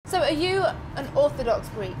So are you an Orthodox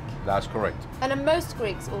Greek? That's correct. And are most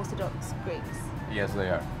Greeks Orthodox Greeks? Yes, they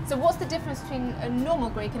are. So what's the difference between a normal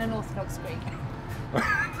Greek and an Orthodox Greek?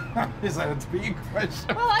 Is that a big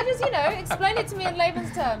question? Well, I just, explain it to me in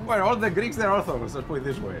layman's terms. Well, all the Greeks, they're Orthodox, let's put it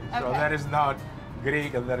this way. Okay. So there is not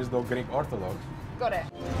Greek and there is no Greek Orthodox. Got it.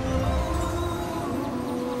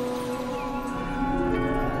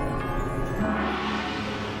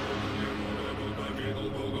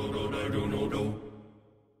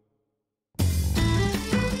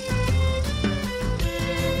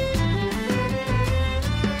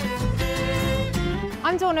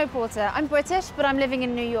 I'm Dorno Porter. I'm British, but I'm living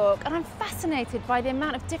in New York, and I'm fascinated by the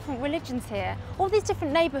amount of different religions here. All these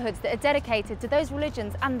different neighborhoods that are dedicated to those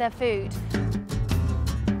religions and their food.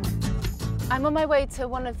 I'm on my way to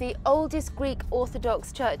one of the oldest Greek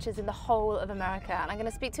Orthodox churches in the whole of America, and I'm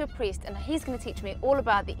going to speak to a priest, and he's going to teach me all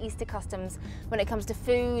about the Easter customs when it comes to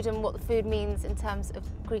food and what the food means in terms of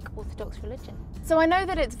Greek Orthodox religion. So I know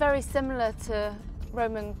that it's very similar to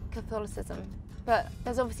Roman Catholicism, but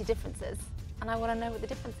there's obviously differences. And I want to know what the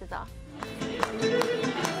differences are.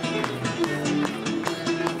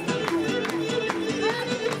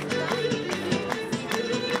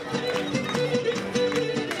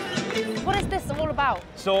 What is this all about?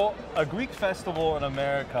 So a Greek festival in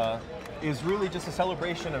America is really just a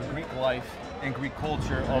celebration of Greek life and Greek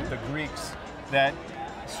culture of the Greeks that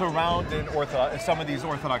surrounded some of these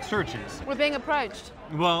Orthodox churches. We're being approached.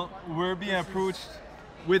 Well, we're being approached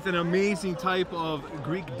with an amazing type of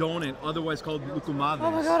Greek donut, otherwise called loukoumades.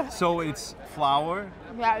 Oh my God. So it's flour,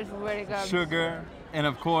 Yeah, it's really good. sugar, and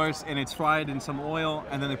of course, it's fried in some oil,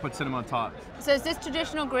 and then they put cinnamon on top. So is this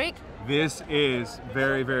traditional Greek? This is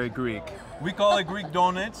very, very Greek. We call it Greek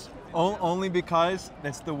donuts only because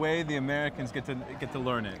that's the way the Americans get to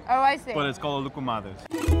learn it. Oh, I see. But it's called loukoumades.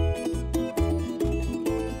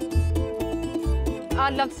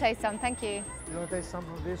 I'd love to taste some, thank you. You want to taste some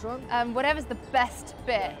of this one? Whatever's the best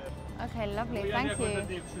bit. Okay, lovely, thank you.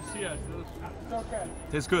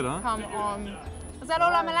 Tastes good, huh? Come on. Is that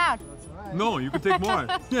all I'm allowed? No, you can take more.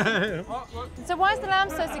 So why is the lamb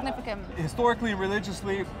so significant? Historically,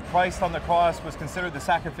 religiously, Christ on the cross was considered the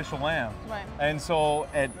sacrificial lamb. Right. And so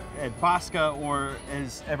at Pascha, or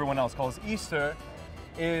as everyone else calls Easter,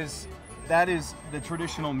 that is the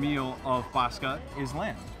traditional meal of Pascha is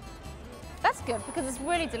lamb. That's good because it's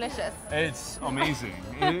really delicious. It's amazing.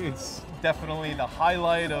 It's definitely the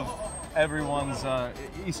highlight of everyone's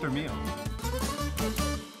Easter meal.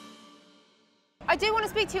 I do want to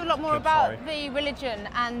speak to you a lot more about the religion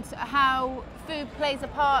and how food plays a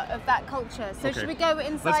part of that culture. So Okay. should we go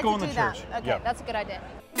inside Let's go to in do the church. that? Okay, Yeah. that's a good idea.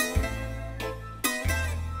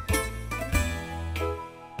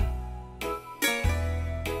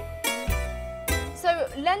 So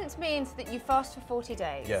Lent means that you fast for 40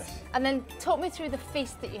 days. Yes. And then talk me through the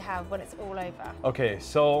feast that you have when it's all over. Okay,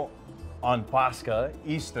 so on Pascha,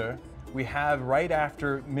 Easter, we have right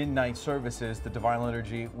after midnight services, the Divine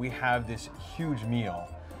Liturgy, we have this huge meal.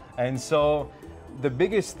 And so the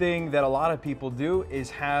biggest thing that a lot of people do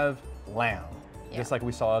is have lamb, just like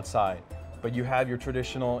we saw outside. But you have your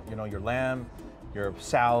traditional, your lamb, your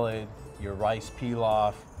salad, your rice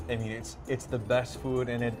pilaf. I mean, it's the best food,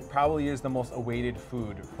 and it probably is the most awaited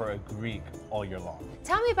food for a Greek all year long.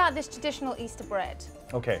 Tell me about this traditional Easter bread.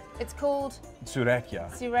 Okay. It's called Tsoureki.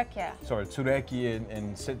 tsoureki. Sorry, tsoureki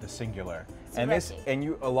in the singular. And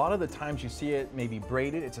a lot of the times you see it maybe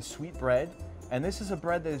braided. It's a sweet bread, and this is a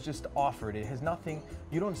bread that is just offered. It has nothing.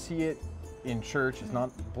 You don't see it in church. It's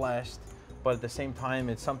not blessed, but at the same time,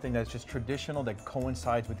 it's something that's just traditional that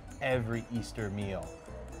coincides with every Easter meal.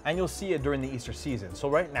 And you'll see it during the Easter season. So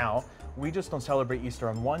right now, we just don't celebrate Easter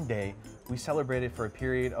on one day. We celebrate it for a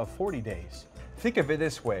period of 40 days. Think of it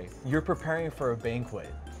this way: you're preparing for a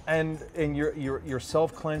banquet, and you're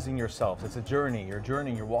self-cleansing yourself. It's a journey.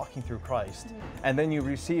 You're walking through Christ, and then you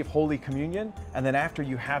receive Holy Communion, and then after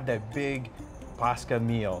you have that big Pascha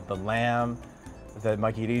meal, the lamb, the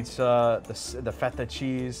margheritza, the feta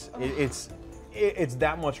cheese. It's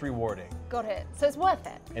that much rewarding. Got it. So it's worth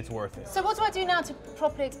it. It's worth it. So what do I do now to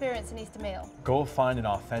properly experience an Easter meal? Go find an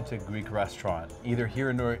authentic Greek restaurant, either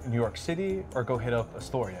here in New York City or go hit up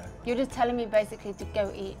Astoria. You're just telling me basically to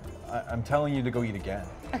go eat. I'm telling you to go eat again.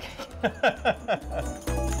 Okay.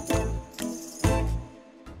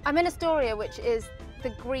 I'm in Astoria, which is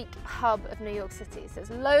the Greek hub of New York City. So there's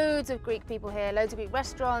loads of Greek people here, loads of Greek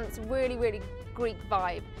restaurants, really, really Greek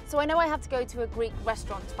vibe. So I know I have to go to a Greek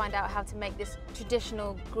restaurant to find out how to make this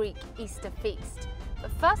traditional Greek Easter feast. But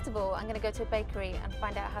first of all, I'm going to go to a bakery and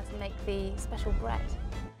find out how to make the special bread.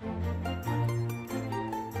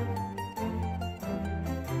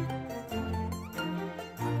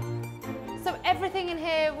 So everything in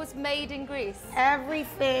here was made in Greece.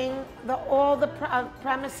 Everything, all the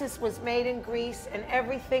premises was made in Greece, and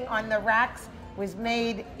everything on the racks was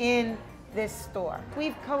made in this store.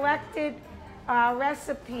 We've collected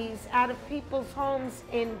recipes out of people's homes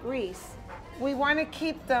in Greece. We want to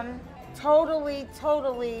keep them totally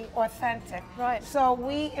authentic. Right. So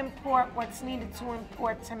we import what's needed to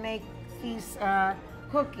import to make these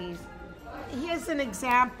cookies. Here's an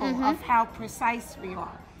example of how precise we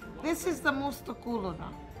are. This is the mustakuluna.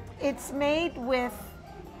 It's made with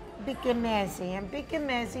bikimezi, and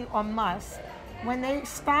bikimezi or must. When they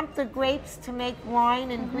stomp the grapes to make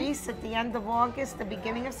wine in Greece at the end of August, the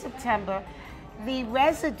beginning of September, the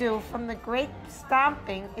residue from the grape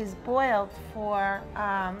stomping is boiled for,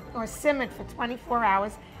 or simmered for 24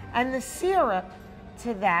 hours, and the syrup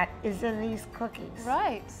to that is in these cookies.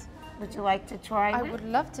 Right. Would you like to try I it? would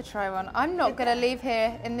love to try one. I'm not going to leave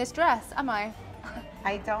here in this dress, am I?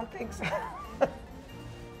 I don't think so.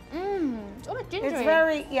 It's almost gingery. It's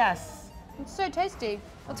very, yes. It's so tasty.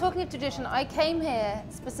 Well, talking of tradition, I came here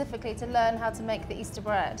specifically to learn how to make the Easter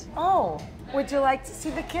bread. Oh, would you like to see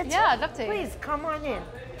the kitchen? Yeah, I'd love to. Please, come on in.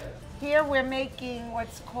 Here we're making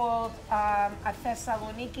what's called a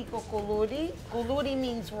Thessaloniki kukuluri. Kuluri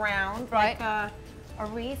means round, Right. like a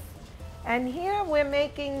wreath. And here we're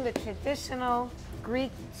making the traditional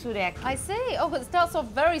Greek tsoureki. I see. Oh, it starts off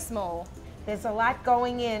very small. There's a lot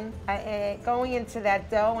going into that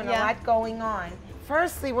dough and a Yeah. lot going on.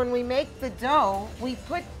 Firstly, when we make the dough, we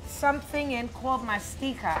put something in called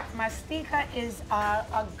mastika. Mastika is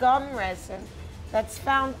a gum resin that's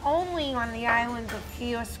found only on the island of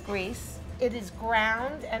Chios, Greece. It is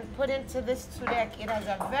ground and put into this tsoureki. It has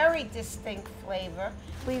a very distinct flavor.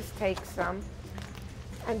 Please take some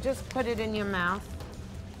and just put it in your mouth.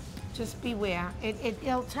 Just beware.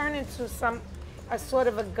 It'll turn into a sort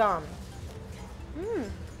of a gum.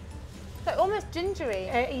 So almost gingery.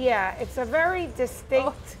 Yeah, it's a very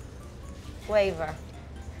distinct flavor.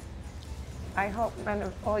 I hope none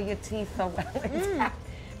of all your teeth are well intact.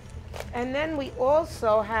 And then we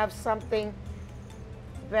also have something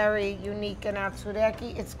very unique in our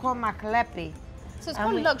tsoureki. It's called maklepi. So it's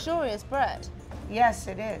quite luxurious bread. Yes,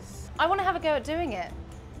 it is. I want to have a go at doing it,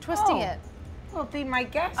 twisting it. Well, be my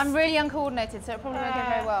guest. I'm really uncoordinated, so it probably won't go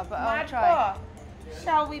very well, but I'll try. Marco,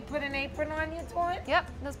 shall we put an apron on you, Dawn?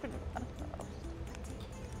 Yep, that's pretty.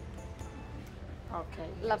 Okay.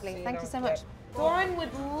 Lovely. Thank you so much. Dawn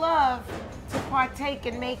would love to partake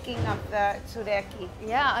in making of the tsoureki.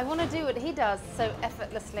 Yeah, I want to do what he does so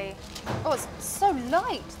effortlessly. Oh, it's so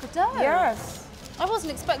light, the dough. Yes. I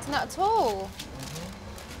wasn't expecting that at all.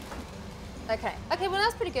 Okay. Okay, well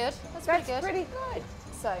that's pretty good. That's Pretty good.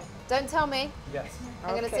 So, don't tell me. Yes.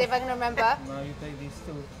 I'm going to see if I can remember. Now you take these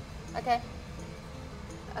two. Okay.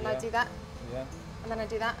 And I Yeah. do that, Yeah. and then I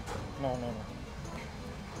do that, No.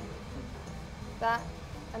 that,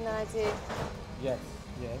 and then I do Yes.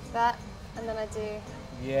 that, and then I do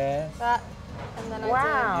Yes. that, and then I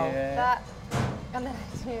Wow. do Yeah. that, and then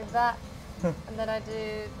I do that, and then I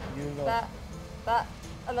do You go. that,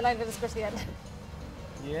 and then I do the squish at the end.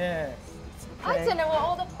 Yes. I don't know what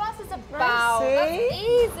all the fuss is about. See? That's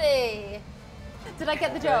easy. Did I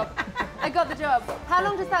get the job? I got the job. How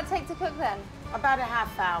long does that take to cook then? About a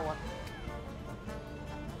half hour.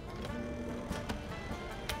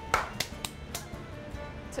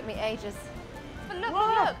 Took me ages. But look,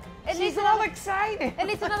 Look, look. It she's needs all another, excited. it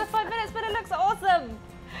needs another 5 minutes, but it looks awesome.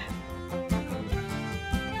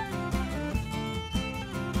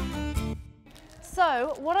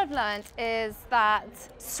 So what I've learned is that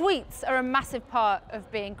sweets are a massive part of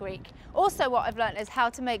being Greek. Also what I've learned is how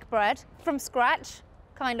to make bread from scratch,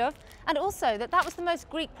 kind of, and also that was the most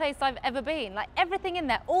Greek place I've ever been. Like everything in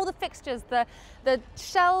there, all the fixtures, the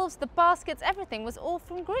shelves, the baskets, everything was all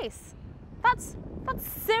from Greece. That's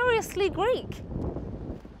seriously Greek.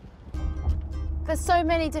 There's so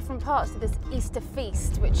many different parts to this Easter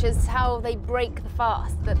feast, which is how they break the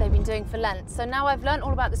fast that they've been doing for Lent. So now I've learned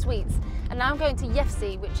all about the sweets, and now I'm going to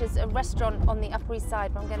Yefsi, which is a restaurant on the Upper East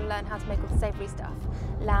Side where I'm going to learn how to make all the savoury stuff.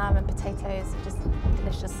 Lamb and potatoes, just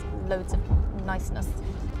delicious, loads of niceness.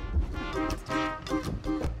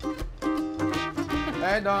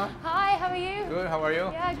 Hey, Dawn. Hi, how are you? Good, how are you?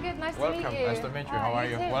 Yeah, good, nice Welcome. to meet you. Nice to meet you. Hi, How are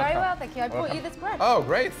you? too. Very Welcome. well, thank you. I brought Welcome. you this bread. Oh,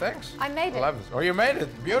 great, thanks. I made it. Love this. Oh, you made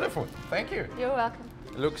it. Beautiful. Thank you. You're welcome.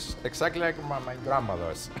 It looks exactly like my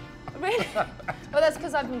grandmother's. Really? Well, that's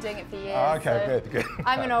because I've been doing it for years. Okay, so good.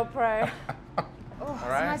 I'm an old pro. Oh, it's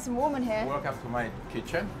right. nice and warm in here. Welcome to my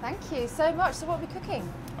kitchen. Thank you so much. So what are we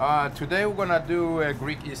cooking? Today we're gonna do a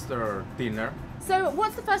Greek Easter dinner. So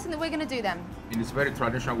what's the first thing that we're going to do then? And it's very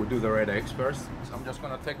traditional, we do the red eggs first. So I'm just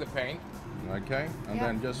gonna take the paint, okay? And Yeah.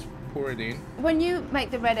 then just pour it in. When you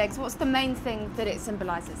make the red eggs, what's the main thing that it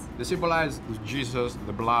symbolizes? They symbolize Jesus,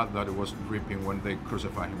 the blood that was dripping when they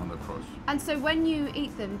crucified him on the cross. And so when you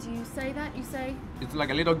eat them, do you say that? You say? It's like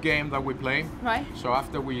a little game that we play. Right. So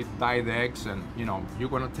after we dye the eggs, and you know, you're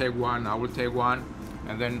gonna take one, I will take one,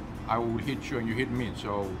 and then I will hit you and you hit me.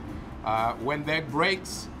 So when the egg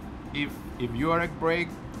breaks, if your egg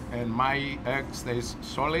breaks and my egg stays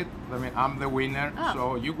solid, I mean, I'm the winner. Oh.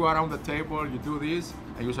 So you go around the table, you do this,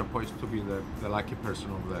 and you're supposed to be the lucky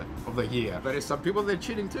person of the year. But it's some people, they're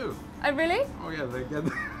cheating too. Oh, really? Oh yeah, they get.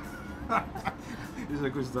 It's a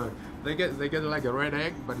good story. They get like a red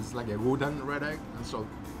egg, but it's like a wooden red egg, and so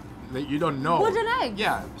you don't know. Wooden egg?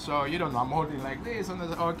 Yeah. So you don't know. I'm holding like this, and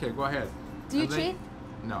then, okay, go ahead. Do you And cheat?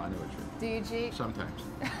 No, I never cheat. Do you cheat? Sometimes.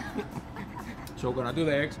 So we're gonna do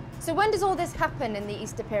the eggs. So when does all this happen in the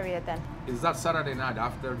Easter period then? It's that Saturday night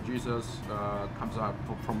after Jesus comes out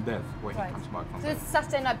from death, when he comes back from So death. it's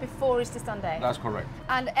Saturday night before Easter Sunday? That's correct.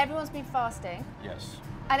 And everyone's been fasting? Yes.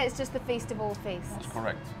 And it's just the feast of all feasts? That's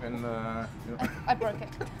correct. And I broke it.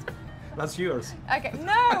 that's yours. Okay,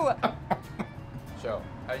 no! So,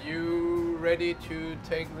 are you ready to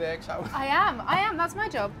take the eggs out? I am, that's my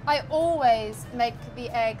job. I always make the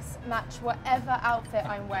eggs match whatever outfit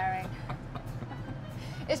I'm wearing.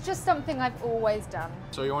 It's just something I've always done.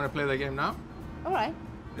 So you want to play the game now? All right.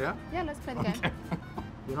 Yeah? Yeah, let's play the game.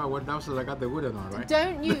 You know, I went downstairs, I got the wooden one, right?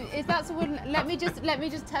 Don't you, if that's a wooden, let me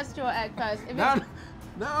just test your egg first. If No, it's-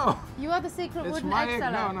 no. You are the secret It's wooden my egg egg.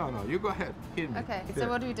 seller. No. You go ahead. Hit me. Okay, Here. so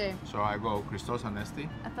what do we do? So I go Christos Anesti.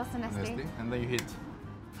 Athos Anesti. And then you hit.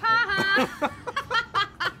 Ha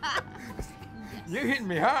ha! You hit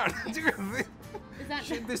me hard. Is that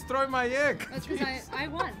She destroyed my egg. That's because I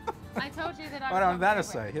won. I told you that I But was on the other not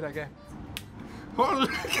side, hit again. Holy.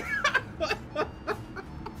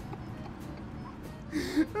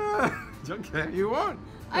 Okay, you won.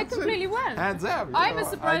 I That's it. completely won. Hands up. you I'm know, as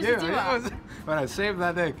surprised I as do, you are. But I saved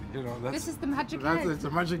that egg. You know, that's, This is the magic that's, egg. It's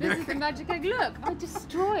a magic This egg. is the magic egg. Look, I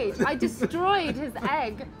destroyed his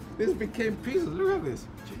egg. This became pieces. Look at this.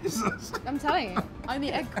 Jesus. I'm telling you, I'm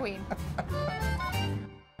the egg queen.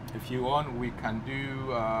 If you want, we can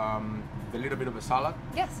do a little bit of a salad.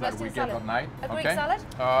 Yes, that let's do we a get salad. at night. A Greek okay?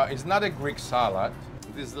 salad? It's not a Greek salad.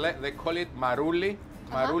 They call it marouli.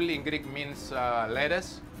 Marouli in Greek means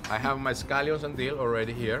lettuce. I have my scallions and dill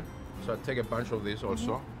already here. So I take a bunch of this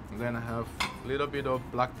also. And then I have a little bit of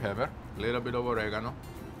black pepper, a little bit of oregano,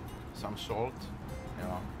 some salt, you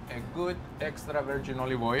know, a good extra virgin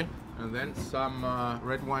olive oil, and then some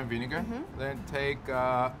red wine vinegar. Then take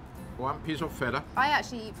one piece of feta. I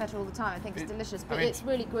actually eat feta all the time. I think it's delicious, but I mean, it's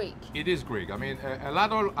really Greek. It is Greek. I mean, a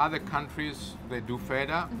lot of other countries, they do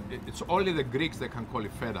feta. It's only the Greeks that can call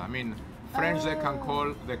it feta. I mean, French they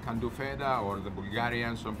can do feta, or the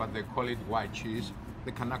Bulgarians, but they call it white cheese.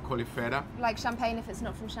 They cannot call it feta. Like champagne if it's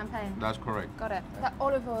not from Champagne. That's correct. Got it. That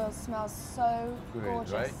olive oil smells so Good,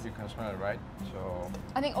 gorgeous. right? You can smell it, right? So,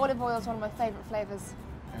 I think olive oil is one of my favorite flavors.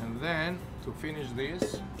 and then to finish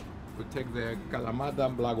this, we take the Kalamata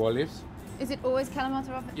and black olives. Is it always Kalamata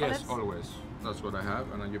olives? Yes, always. That's what I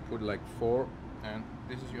have. And then you put like 4, and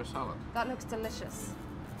this is your salad. That looks delicious.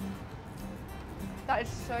 That is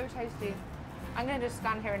so tasty. I'm going to just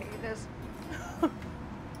stand here and eat this.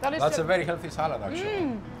 That's a very healthy salad, actually.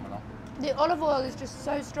 You know? The olive oil is just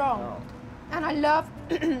so strong. Oh. And I love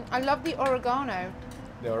I love the oregano.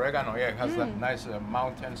 The oregano, yeah, it has that nice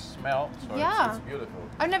mountain smell, so Yeah. it's beautiful.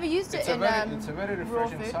 I've never used it in It's a very raw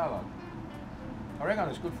refreshing food. salad.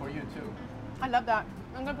 Oregano is good for you too. I love that.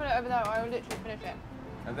 I'm going to put it over there. I will literally finish it.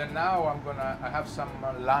 And then now I have some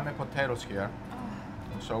lamb potatoes here.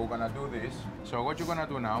 So we're gonna do this. So what you're gonna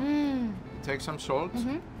do now, take some salt,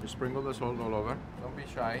 you sprinkle the salt all over. Don't be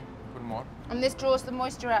shy, put more. And this draws the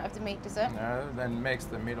moisture out of the meat, does it? Then makes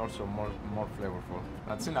the meat also more flavorful.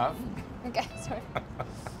 That's enough. Okay, sorry.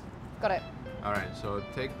 Got it. All right, so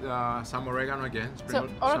take some oregano again. So Sprinkle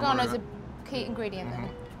some oregano is a key ingredient then.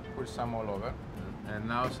 Put some all over. And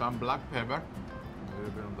now some black pepper. A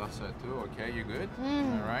little bit on that side too. Okay, you good?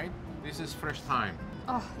 All right. This is fresh thyme.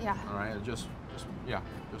 Oh, yeah. All right, just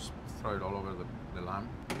throw it all over the lamb.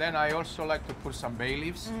 Then I also like to put some bay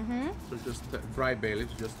leaves. So just dry bay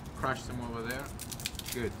leaves, just crush them over there.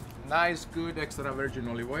 Good. Nice, good extra virgin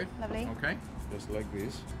olive oil. Lovely. Okay, just like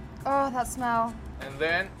this. Oh, that smell. And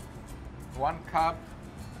then 1 cup,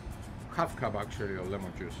 half cup actually of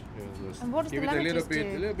lemon juice. Just And what does give the it lemon a little juice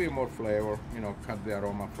bit, do? a little bit more flavor. You know, cut the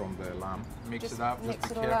aroma from the lamb. Mix Just it up. mix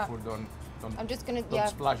Just be it all up. careful. Don't I'm just going to, don't yeah.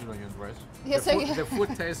 splash it on your dress. Yeah, the, so food, yeah. the food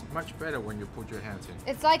tastes much better when you put your hands in.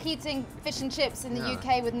 It's like eating fish and chips in the Yeah.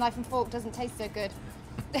 UK with knife and fork doesn't taste so good.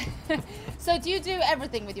 So do you do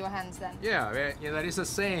everything with your hands then? Yeah, there is a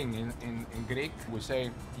saying in Greek. We say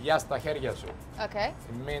 "Yas ta χέρια σου." Okay.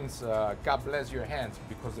 It means God bless your hands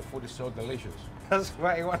because the food is so delicious. That's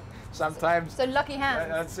why sometimes. So lucky hands.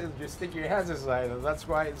 That's it. You stick your hands inside, and that's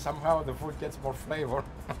why somehow the food gets more flavor.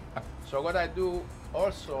 So what I do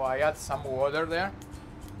also, I add some water there.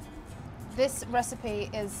 This recipe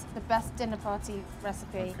is the best dinner party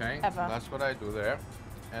recipe ever. That's what I do there.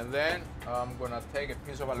 And then I'm gonna take a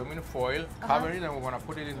piece of aluminum foil, cover it, and we're gonna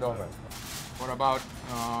put it in the oven for about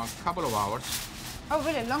a couple of hours. Oh,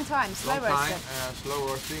 really? Long time? Slow roasting? Slow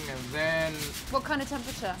roasting, and then... What kind of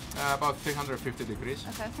temperature? About 350 degrees.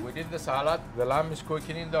 Okay. We did the salad. The lamb is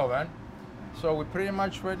cooking in the oven. So we're pretty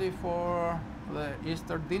much ready for the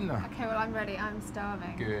Easter dinner. Okay, well, I'm ready. I'm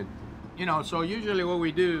starving. Good. You know, so usually what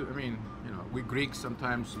we do, I mean, you know, we Greeks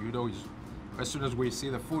sometimes, you know, as soon as we see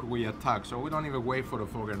the food, we attack. So we don't even wait for the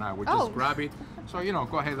fork and knife. We just grab it. So, you know,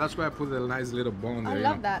 go ahead. That's why I put the nice little bone there. I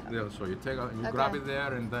love that. Yeah, so you take you grab it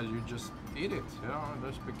there, and then you just eat it. You know,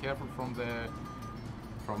 just be careful from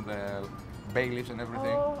the bay leaves and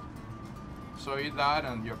everything. Oh. So eat that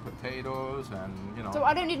and your potatoes, and you know. So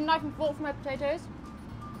I don't need a knife and fork for my potatoes?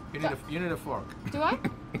 You need a fork. Do I?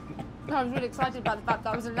 No, I was really excited about the fact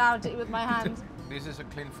that I was allowed to eat with my hands. This is a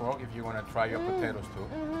clean fork if you want to try your potatoes too.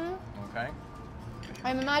 Okay.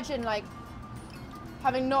 I imagine like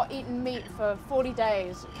having not eaten meat for 40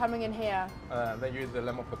 days, coming in here. Then you eat the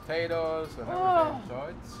lemon potatoes and everything. So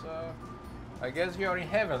it's, I guess you're in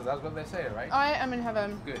heaven. That's what they say, right? I am in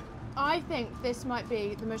heaven. Good. I think this might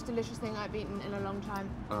be the most delicious thing I've eaten in a long time.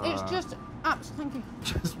 It's just absolutely.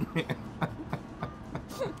 Just me.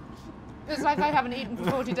 It's like I haven't eaten for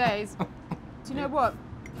 40 days. Do you know what?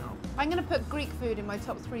 No. I'm going to put Greek food in my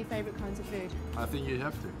top 3 favourite kinds of food. I think you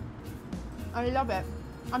have to. I love it.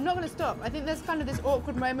 I'm not going to stop. I think there's kind of this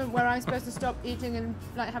awkward moment where I'm supposed to stop eating and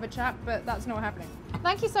like have a chat, but that's not happening.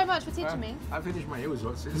 Thank you so much for teaching me. I finished my yours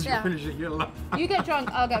since you're finishing your lunch. You get drunk,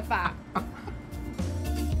 I'll get fat.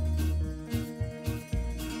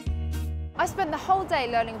 I spent the whole day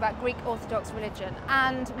learning about Greek Orthodox religion,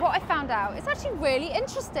 and what I found out is actually really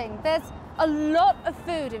interesting. There's a lot of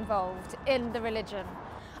food involved in the religion.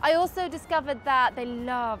 I also discovered that they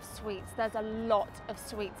love sweets. There's a lot of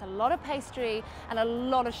sweets, a lot of pastry, and a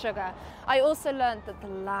lot of sugar. I also learned that the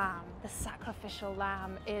lamb, the sacrificial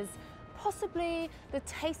lamb, is possibly the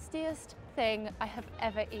tastiest thing I have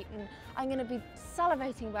ever eaten. I'm going to be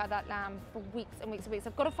salivating about that lamb for weeks and weeks and weeks.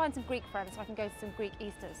 I've got to find some Greek friends so I can go to some Greek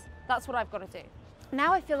Easters. That's what I've got to do.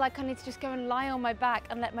 Now I feel like I need to just go and lie on my back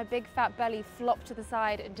and let my big fat belly flop to the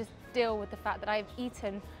side and just deal with the fact that I've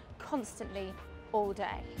eaten constantly all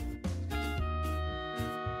day.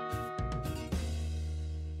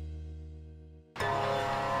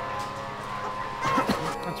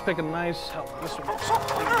 Let's pick a nice, this one.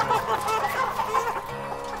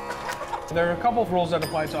 There are a couple of rules that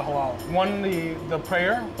apply to halal. One, the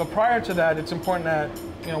prayer, but prior to that, it's important that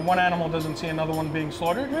one animal doesn't see another one being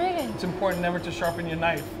slaughtered. Really? It's important never to sharpen your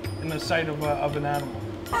knife in the sight of an animal.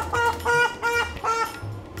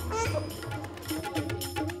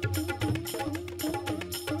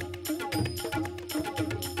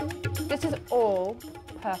 This is all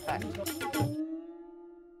perfect.